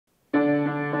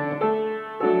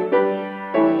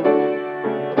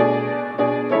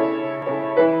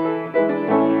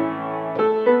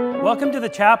the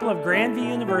chapel of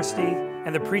Grandview University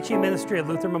and the preaching ministry of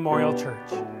Luther Memorial Church.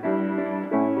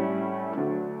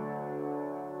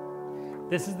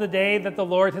 This is the day that the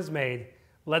Lord has made.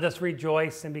 Let us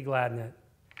rejoice and be glad in it.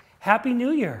 Happy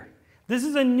New Year. This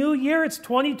is a new year. It's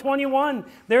 2021.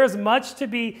 There is much to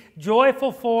be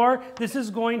joyful for. This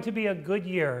is going to be a good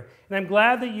year. And I'm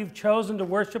glad that you've chosen to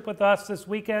worship with us this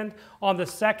weekend on the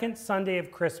second Sunday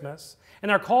of Christmas. And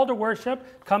our call to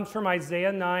worship comes from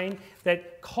Isaiah 9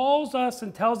 that calls us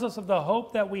and tells us of the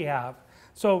hope that we have.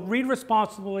 So read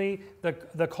responsibly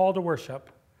the call to worship.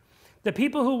 The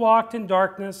people who walked in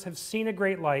darkness have seen a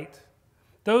great light.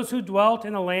 Those who dwelt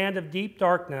in a land of deep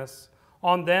darkness,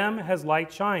 on them has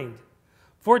light shined.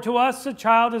 For to us a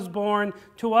child is born,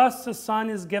 to us a son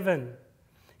is given.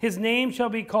 His name shall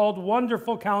be called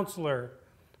Wonderful Counselor,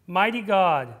 Mighty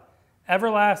God,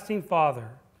 Everlasting Father,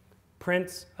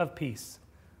 Prince of Peace.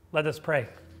 Let us pray.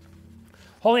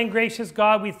 Holy and gracious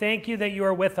God, we thank you that you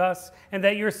are with us and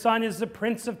that your Son is the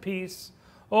Prince of Peace.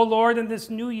 O Lord, in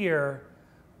this new year,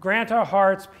 grant our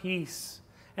hearts peace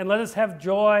and let us have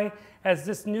joy as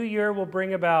this new year will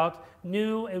bring about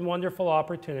new and wonderful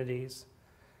opportunities.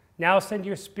 Now send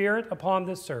your Spirit upon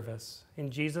this service. In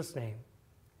Jesus' name,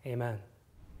 amen.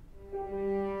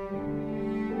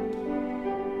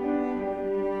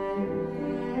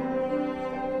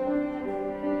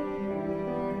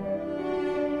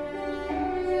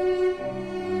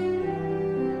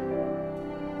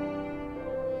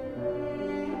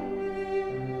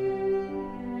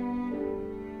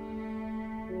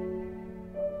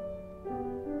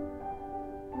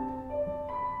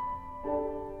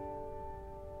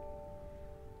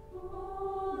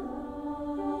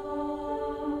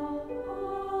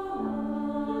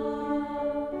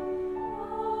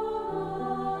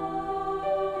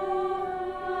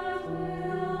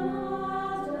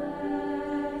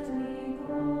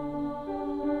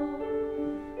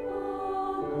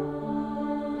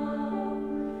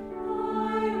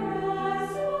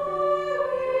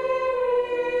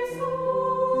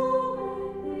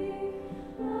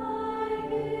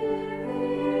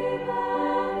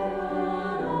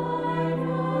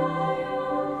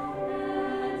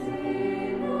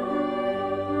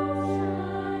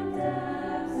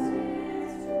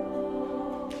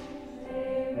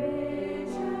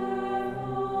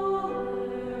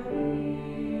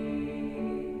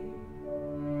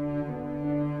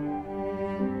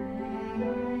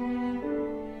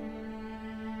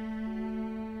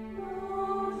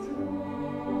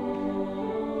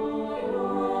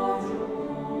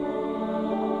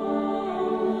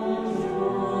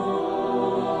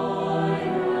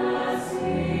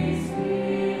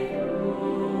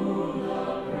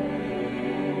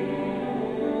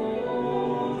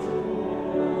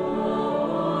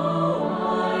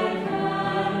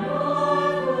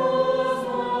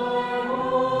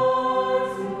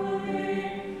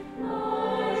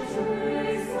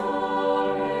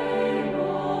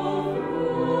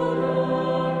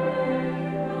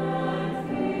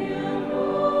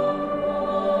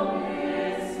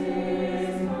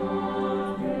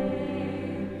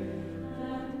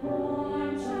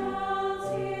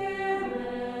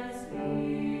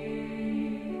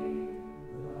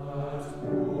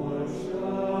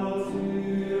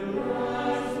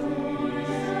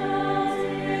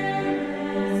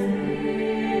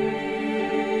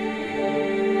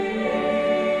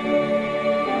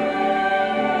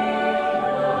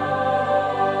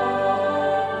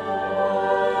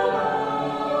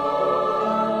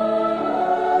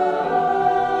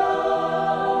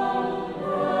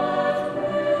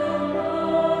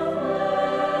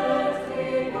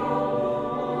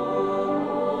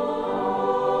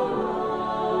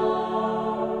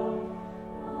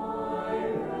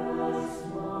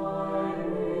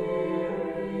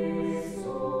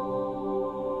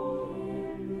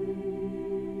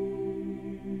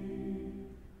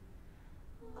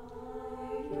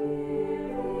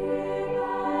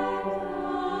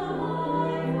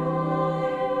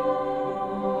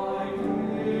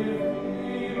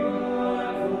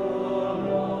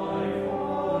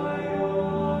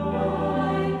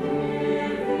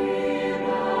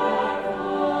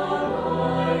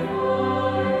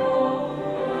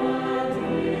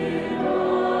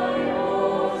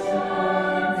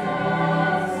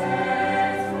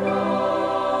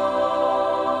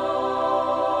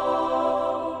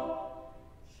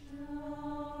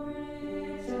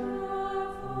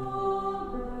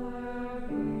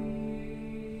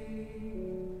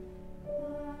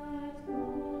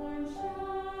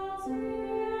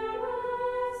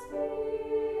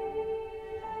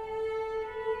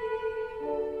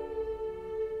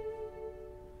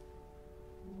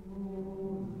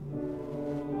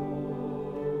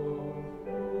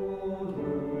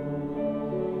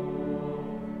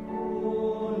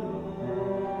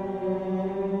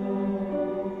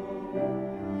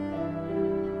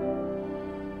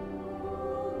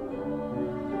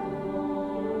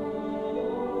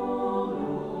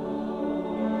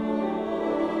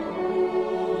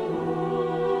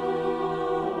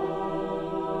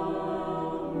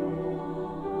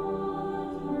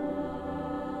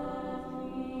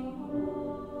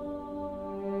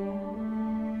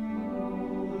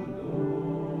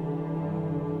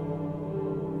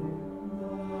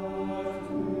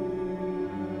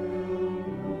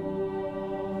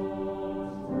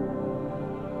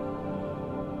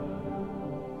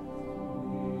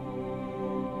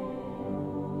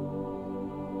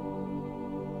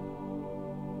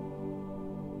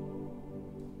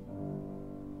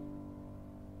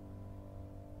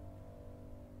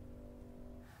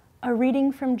 A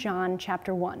reading from John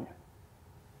chapter 1.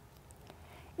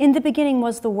 In the beginning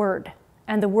was the Word,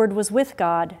 and the Word was with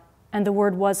God, and the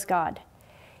Word was God.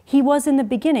 He was in the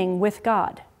beginning with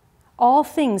God. All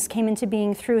things came into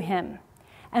being through him,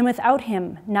 and without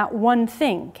him not one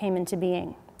thing came into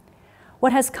being.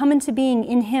 What has come into being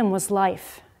in him was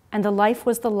life, and the life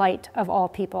was the light of all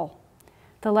people.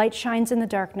 The light shines in the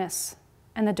darkness,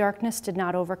 and the darkness did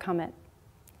not overcome it.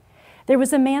 There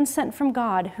was a man sent from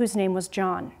God whose name was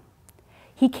John.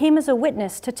 He came as a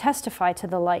witness to testify to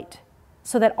the light,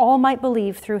 so that all might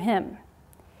believe through him.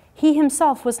 He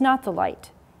himself was not the light,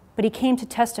 but he came to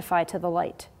testify to the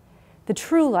light. The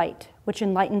true light, which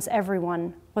enlightens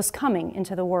everyone, was coming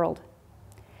into the world.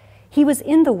 He was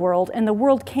in the world, and the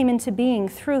world came into being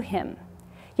through him,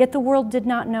 yet the world did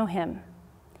not know him.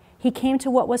 He came to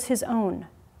what was his own,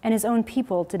 and his own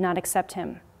people did not accept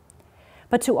him.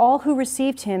 But to all who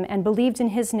received him and believed in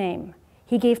his name,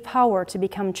 he gave power to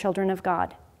become children of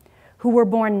God, who were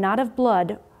born not of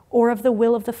blood, or of the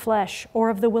will of the flesh, or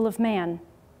of the will of man,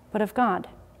 but of God.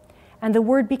 And the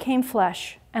Word became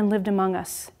flesh and lived among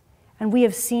us, and we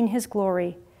have seen his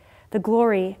glory, the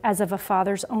glory as of a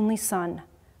Father's only Son,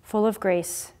 full of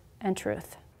grace and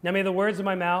truth. Now may the words of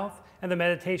my mouth and the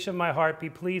meditation of my heart be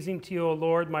pleasing to you, O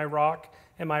Lord, my rock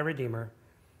and my redeemer.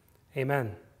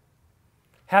 Amen.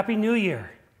 Happy New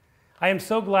Year. I am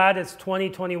so glad it's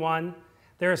 2021.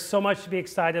 There is so much to be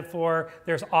excited for.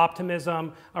 There's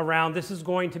optimism around. This is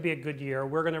going to be a good year.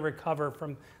 We're going to recover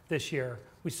from this year.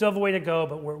 We still have a way to go,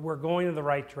 but we're going in the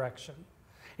right direction.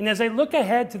 And as I look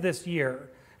ahead to this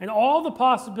year and all the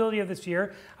possibility of this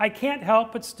year, I can't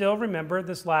help but still remember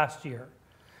this last year.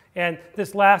 And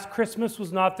this last Christmas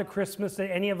was not the Christmas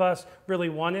that any of us really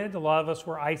wanted. A lot of us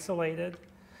were isolated.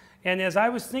 And as I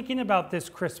was thinking about this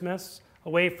Christmas,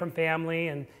 away from family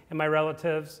and my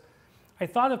relatives, I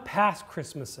thought of past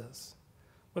Christmases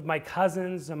with my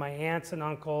cousins and my aunts and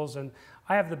uncles, and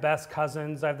I have the best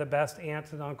cousins, I have the best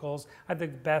aunts and uncles, I have the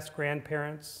best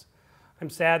grandparents. I'm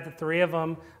sad that 3 of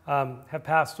them have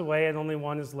passed away and only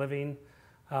 1 is living,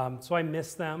 so I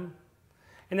miss them.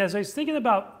 And as I was thinking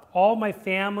about all my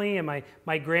family and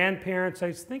my grandparents, I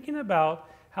was thinking about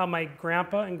how my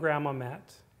grandpa and grandma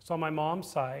met. It's on my mom's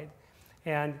side.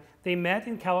 And they met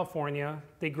in California.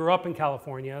 They grew up in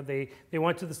California. They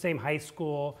went to the same high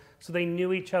school, so they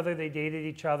knew each other, they dated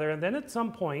each other. And then at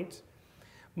some point,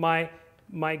 my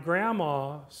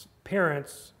grandma's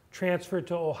parents transferred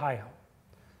to Ohio.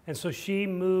 And so she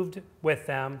moved with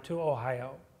them to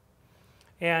Ohio.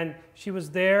 And she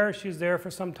was there for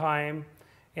some time,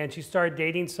 and she started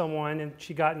dating someone, and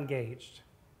she got engaged.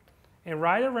 And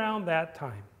right around that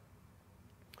time,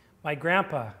 my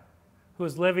grandpa, who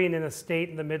was living in a state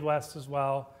in the Midwest as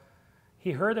well,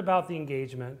 he heard about the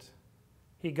engagement.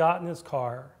 He got in his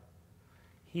car.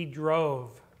 He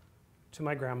drove to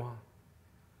my grandma,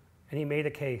 and he made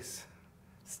a case,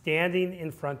 standing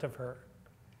in front of her.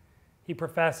 He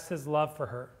professed his love for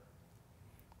her,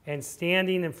 and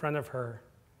standing in front of her,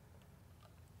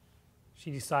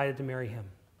 she decided to marry him.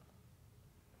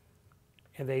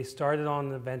 And they started on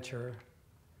an adventure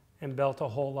and built a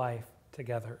whole life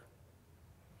together.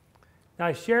 Now,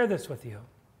 I share this with you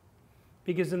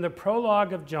because in the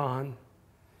prologue of John,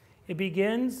 it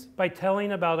begins by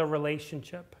telling about a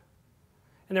relationship,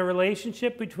 and a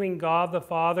relationship between God the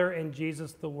Father and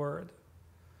Jesus the Word,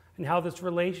 and how this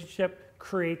relationship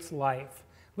creates life.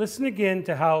 Listen again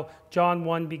to how John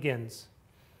 1 begins.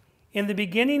 In the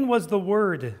beginning was the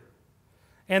Word,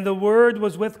 and the Word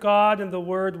was with God, and the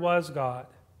Word was God.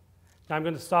 Now, I'm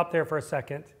going to stop there for a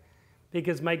second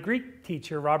because my Greek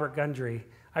teacher, Robert Gundry,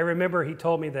 I remember he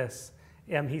told me this.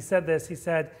 He said this. He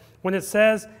said, when it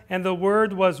says, and the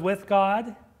Word was with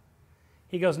God,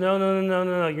 he goes,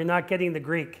 no, you're not getting the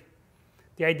Greek.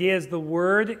 The idea is the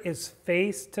Word is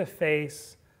face to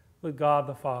face with God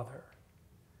the Father.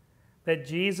 That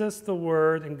Jesus, the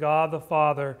Word, and God the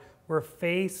Father were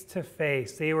face to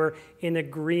face. They were in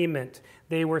agreement.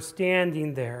 They were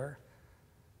standing there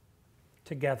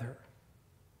together.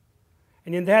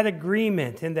 And in that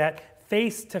agreement, in that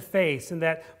face-to-face, in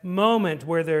that moment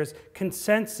where there's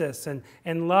consensus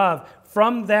and love,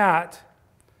 from that,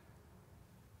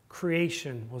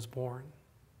 creation was born.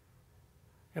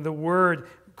 And the Word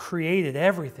created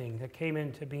everything that came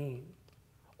into being,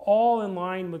 all in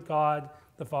line with God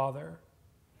the Father.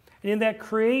 And in that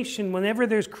creation, whenever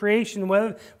there's creation,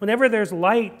 whenever there's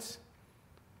light,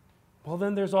 well,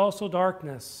 then there's also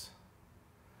darkness.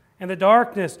 And the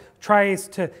darkness tries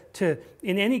to,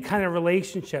 in any kind of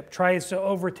relationship, tries to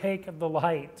overtake the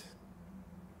light.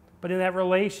 But in that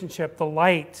relationship, the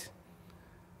light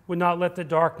would not let the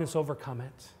darkness overcome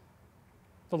it.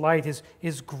 The light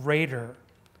is greater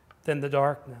than the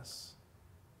darkness.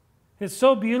 It's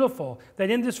so beautiful that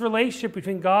in this relationship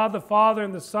between God the Father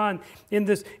and the Son, in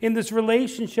this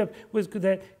relationship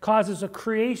that causes a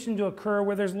creation to occur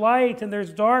where there's light and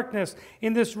there's darkness,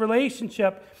 in this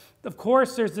relationship, of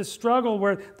course, there's this struggle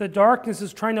where the darkness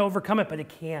is trying to overcome it, but it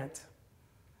can't,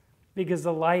 because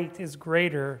the light is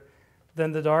greater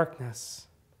than the darkness.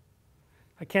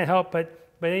 I can't help but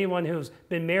anyone who's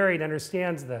been married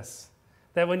understands this,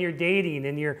 that when you're dating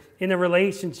and you're in a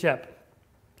relationship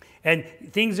and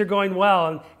things are going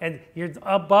well and you're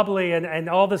up bubbly and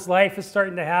all this life is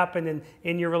starting to happen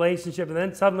in your relationship, and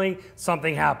then suddenly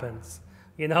something happens,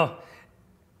 and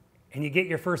you get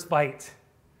your first bite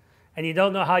and you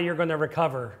don't know how you're going to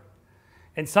recover.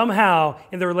 And somehow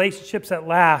in the relationships that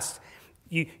last,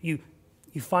 you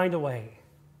find a way,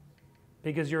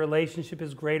 because your relationship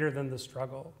is greater than the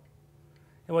struggle.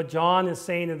 And what John is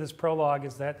saying in this prologue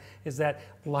is that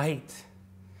light,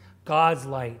 God's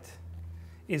light,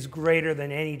 is greater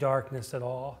than any darkness at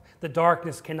all. The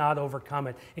darkness cannot overcome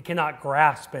it. It cannot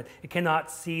grasp it. It cannot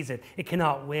seize it. It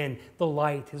cannot win. The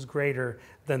light is greater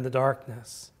than the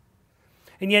darkness.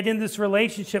 And yet in this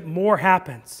relationship, more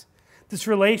happens. This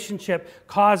relationship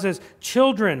causes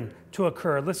children to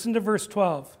occur. Listen to verse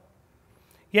 12.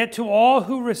 Yet to all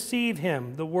who receive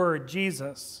him, the word,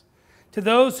 Jesus, to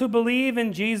those who believe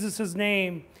in Jesus'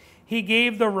 name, he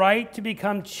gave the right to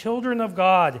become children of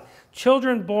God,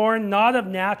 children born not of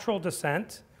natural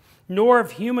descent, nor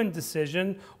of human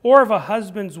decision, or of a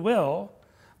husband's will,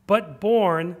 but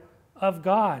born of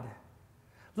God.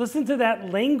 Listen to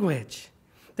that language.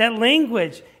 That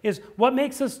language is what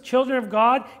makes us children of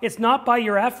God. It's not by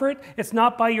your effort. It's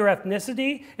not by your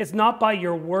ethnicity. It's not by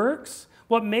your works.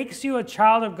 What makes you a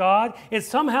child of God is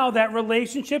somehow that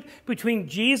relationship between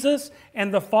Jesus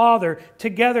and the Father.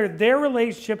 Together, their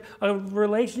relationship, a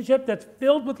relationship that's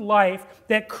filled with life,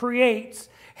 that creates,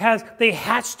 they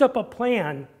hatched up a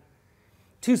plan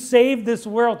to save this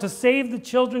world, to save the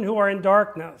children who are in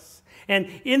darkness. And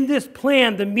in this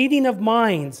plan, the meeting of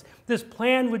minds, this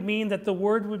plan would mean that the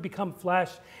Word would become flesh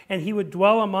and he would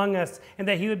dwell among us, and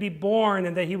that he would be born,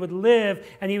 and that he would live,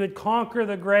 and he would conquer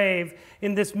the grave.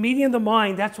 In this meeting of the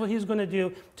mind, that's what he's going to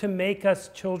do to make us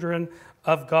children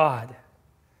of God.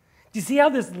 Do you see how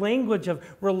this language of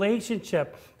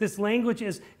relationship, this language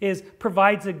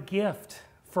provides a gift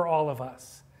for all of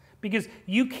us? Because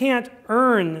you can't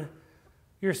earn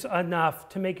enough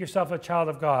to make yourself a child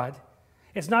of God.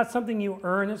 It's not something you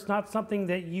earn. It's not something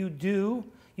that you do.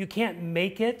 You can't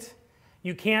make it.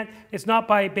 It's not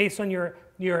based on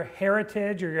your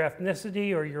heritage or your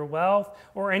ethnicity or your wealth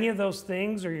or any of those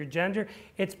things or your gender.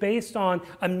 It's based on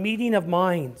a meeting of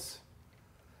minds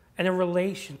and a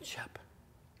relationship.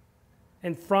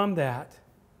 And from that,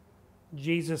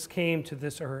 Jesus came to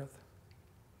this earth.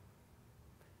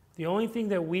 The only thing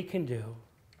that we can do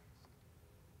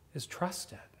is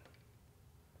trust it,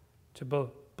 to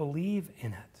believe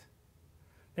in it.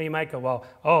 Now you might go,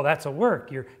 well, that's a work.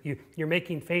 You're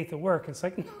making faith a work. It's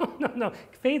like, no.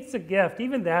 Faith's a gift.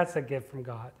 Even that's a gift from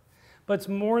God. But it's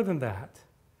more than that.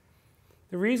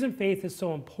 The reason faith is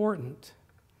so important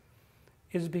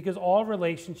is because all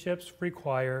relationships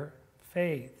require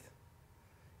faith.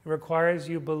 It requires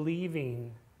you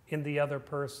believing in the other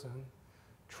person,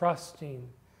 trusting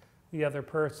the other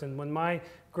person. When my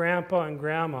grandpa and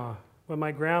grandma, when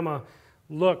my grandma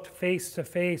looked face to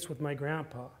face with my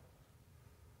grandpa,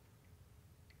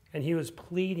 and he was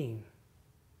pleading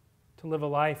to live a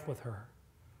life with her,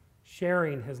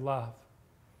 sharing his love.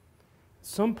 At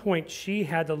some point, she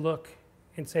had to look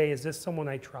and say, is this someone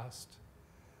I trust?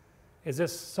 Is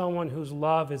this someone whose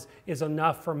love is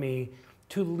enough for me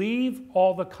to leave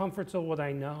all the comforts of what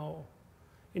I know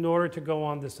in order to go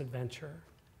on this adventure?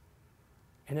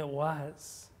 And it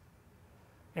was.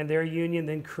 And their union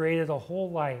then created a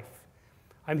whole life.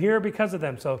 I'm here because of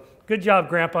them, so good job,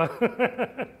 Grandpa.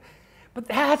 But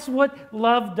that's what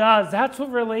love does. That's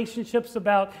what relationship's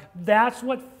about. That's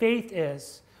what faith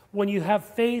is. When you have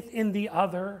faith in the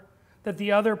other, that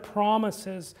the other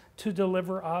promises to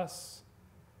deliver us.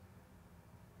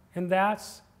 And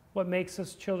that's what makes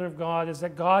us children of God, is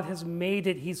that God has made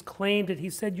it. He's claimed it. He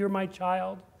said, you're my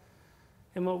child.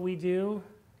 And what we do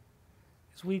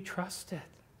is we trust it.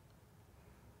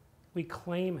 We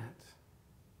claim it.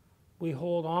 We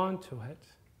hold on to it.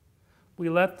 We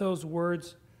let those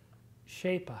words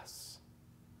shape us.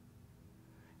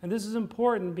 And this is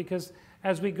important because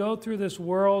as we go through this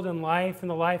world and life and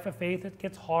the life of faith, it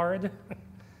gets hard.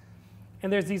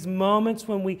 And there's these moments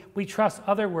when we trust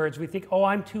other words. We think,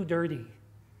 I'm too dirty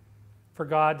for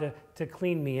God to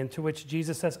clean me. And to which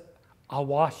Jesus says, I'll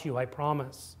wash you, I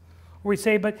promise. we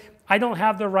say, but I don't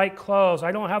have the right clothes.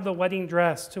 I don't have the wedding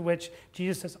dress, to which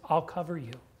Jesus says, I'll cover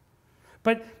you.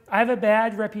 But I have a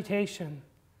bad reputation.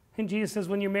 And Jesus says,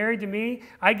 when you're married to me,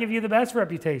 I give you the best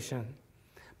reputation.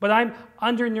 But I'm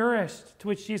undernourished, to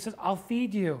which Jesus says, I'll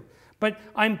feed you. But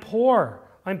I'm poor.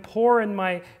 I'm poor in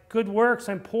my good works.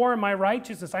 I'm poor in my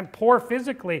righteousness. I'm poor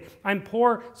physically. I'm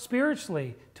poor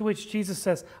spiritually, to which Jesus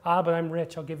says, but I'm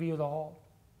rich. I'll give you it all.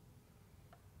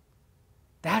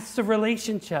 That's the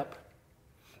relationship.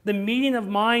 The meeting of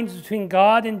minds between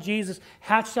God and Jesus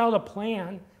hatched out a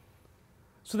plan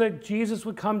so that Jesus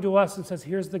would come to us and says,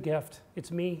 here's the gift. It's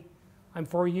me. I'm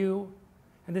for you.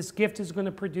 And this gift is going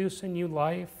to produce a new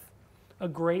life, a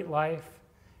great life.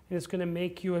 And it's going to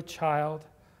make you a child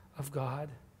of God.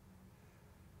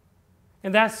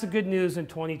 And that's the good news in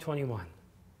 2021.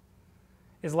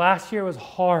 Is last year was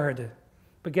hard,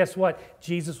 but guess what?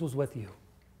 Jesus was with you.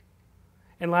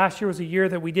 And last year was a year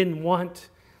that we didn't want,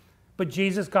 but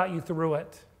Jesus got you through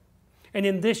it. And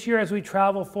in this year, as we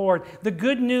travel forward, the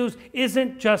good news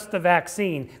isn't just the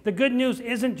vaccine. The good news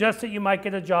isn't just that you might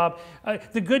get a job.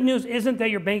 The good news isn't that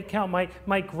your bank account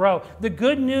might grow. The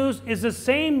good news is the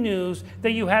same news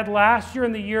that you had last year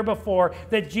and the year before,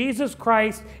 that Jesus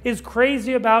Christ is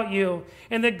crazy about you,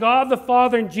 and that God the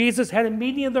Father and Jesus had a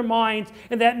meeting of their minds,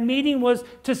 and that meeting was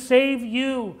to save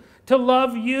you, to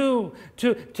love you,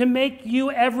 to make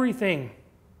you everything.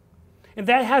 And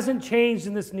that hasn't changed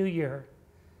in this new year.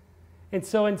 And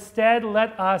so instead,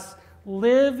 let us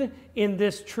live in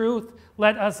this truth.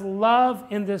 Let us love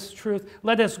in this truth.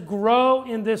 Let us grow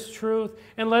in this truth.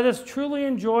 And let us truly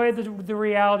enjoy the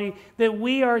reality that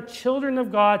we are children of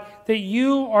God, that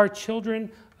you are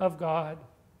children of God,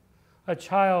 a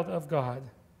child of God.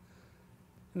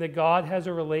 And that God has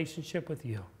a relationship with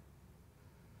you,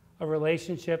 a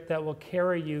relationship that will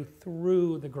carry you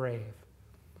through the grave,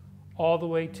 all the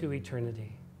way to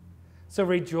eternity. So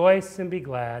rejoice and be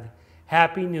glad.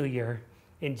 Happy New Year.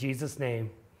 In Jesus'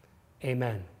 name,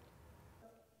 amen.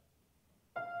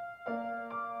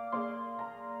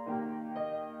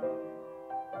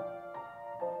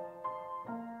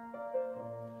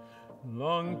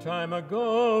 Long time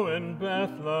ago in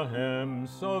Bethlehem,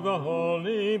 so the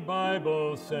Holy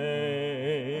Bible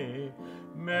say,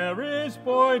 Mary's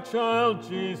boy child,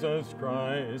 Jesus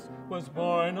Christ, was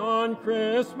born on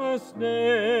Christmas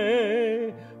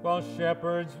Day. While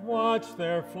shepherds watched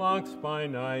their flocks by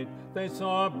night, they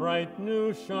saw a bright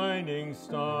new shining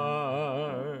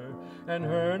star, and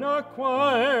heard a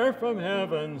choir from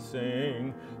heaven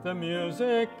sing. The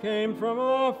music came from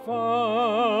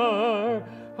afar.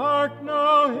 Hark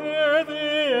now, hear the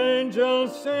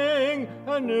angels sing,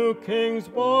 a new king's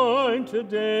born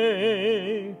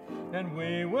today. And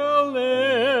we will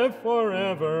live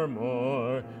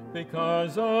forevermore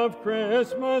because of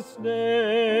Christmas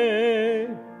Day.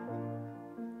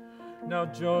 Now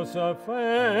Joseph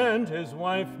and his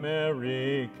wife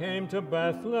Mary came to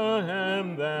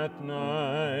Bethlehem that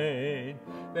night.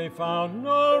 They found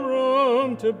no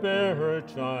room to bear her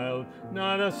child,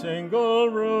 not a single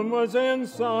room was in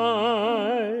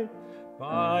sight.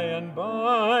 By and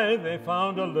by they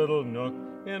found a little nook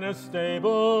in a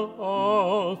stable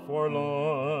all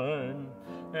forlorn,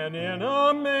 and in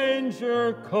a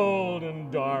manger cold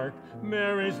and dark,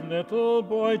 Mary's little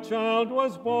boy child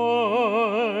was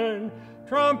born.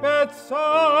 Trumpets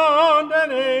sound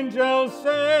and angels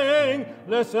sing,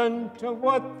 listen to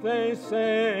what they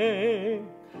say,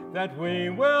 that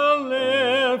we will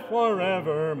live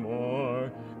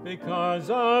forevermore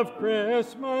because of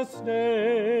Christmas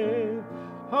Day.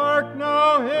 Hark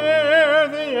now, hear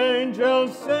the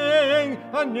angels sing,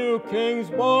 a new king's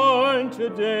born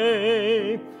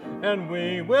today, and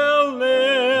we will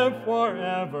live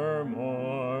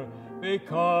forevermore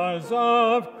because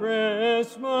of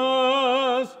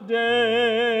Christmas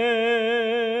Day.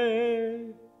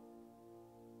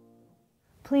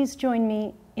 Please join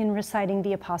me in reciting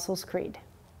the Apostles' Creed.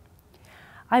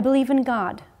 I believe in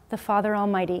God, the Father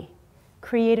Almighty,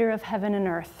 creator of heaven and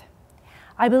earth.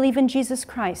 I believe in Jesus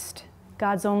Christ,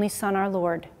 God's only Son, our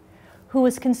Lord, who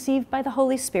was conceived by the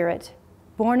Holy Spirit,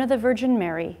 born of the Virgin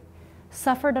Mary,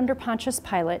 suffered under Pontius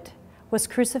Pilate, was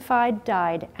crucified,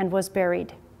 died, and was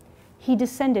buried. He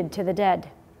descended to the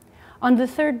dead. On the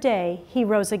third day, he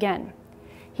rose again.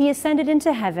 He ascended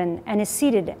into heaven and is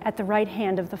seated at the right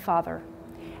hand of the Father,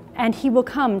 and he will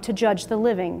come to judge the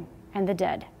living and the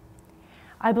dead.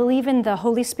 I believe in the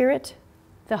Holy Spirit,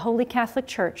 the Holy Catholic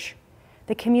Church,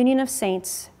 the communion of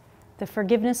saints, the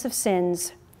forgiveness of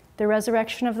sins, the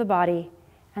resurrection of the body,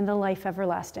 and the life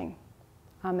everlasting.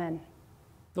 Amen.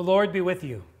 The Lord be with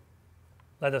you.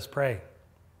 Let us pray.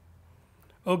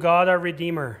 O God, our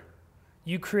Redeemer,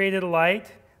 you created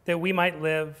light that we might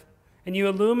live, and you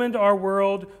illumined our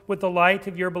world with the light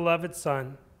of your beloved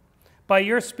Son. By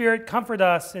your Spirit, comfort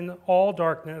us in all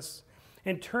darkness,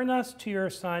 and turn us to your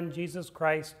Son, Jesus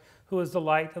Christ, who is the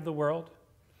light of the world.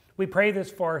 We pray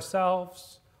this for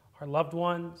ourselves, our loved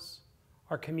ones,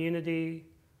 our community,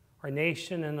 our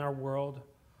nation, and our world.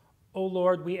 O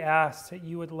Lord, we ask that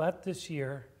you would let this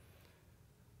year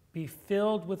be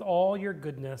filled with all your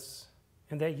goodness,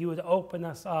 and that you would open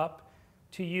us up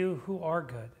to you who are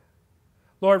good.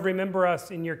 Lord, remember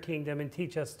us in your kingdom and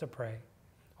teach us to pray.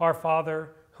 Our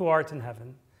Father, who art in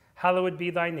heaven, hallowed be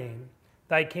thy name.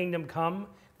 Thy kingdom come,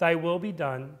 thy will be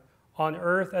done, on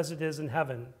earth as it is in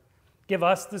heaven. Give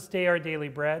us this day our daily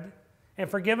bread, and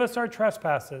forgive us our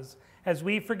trespasses, as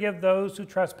we forgive those who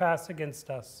trespass against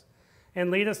us.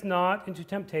 And lead us not into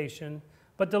temptation,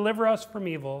 but deliver us from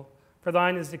evil. For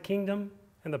thine is the kingdom,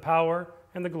 and the power,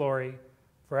 and the glory,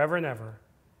 forever and ever.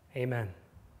 Amen.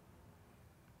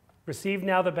 Receive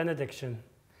now the benediction.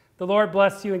 The Lord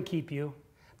bless you and keep you.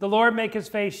 The Lord make his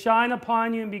face shine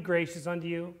upon you and be gracious unto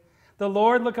you. The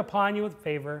Lord look upon you with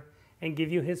favor and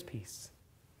give you his peace.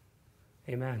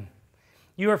 Amen.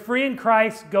 You are free in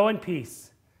Christ. Go in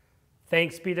peace.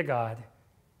 Thanks be to God.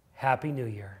 Happy New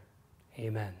Year.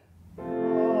 Amen.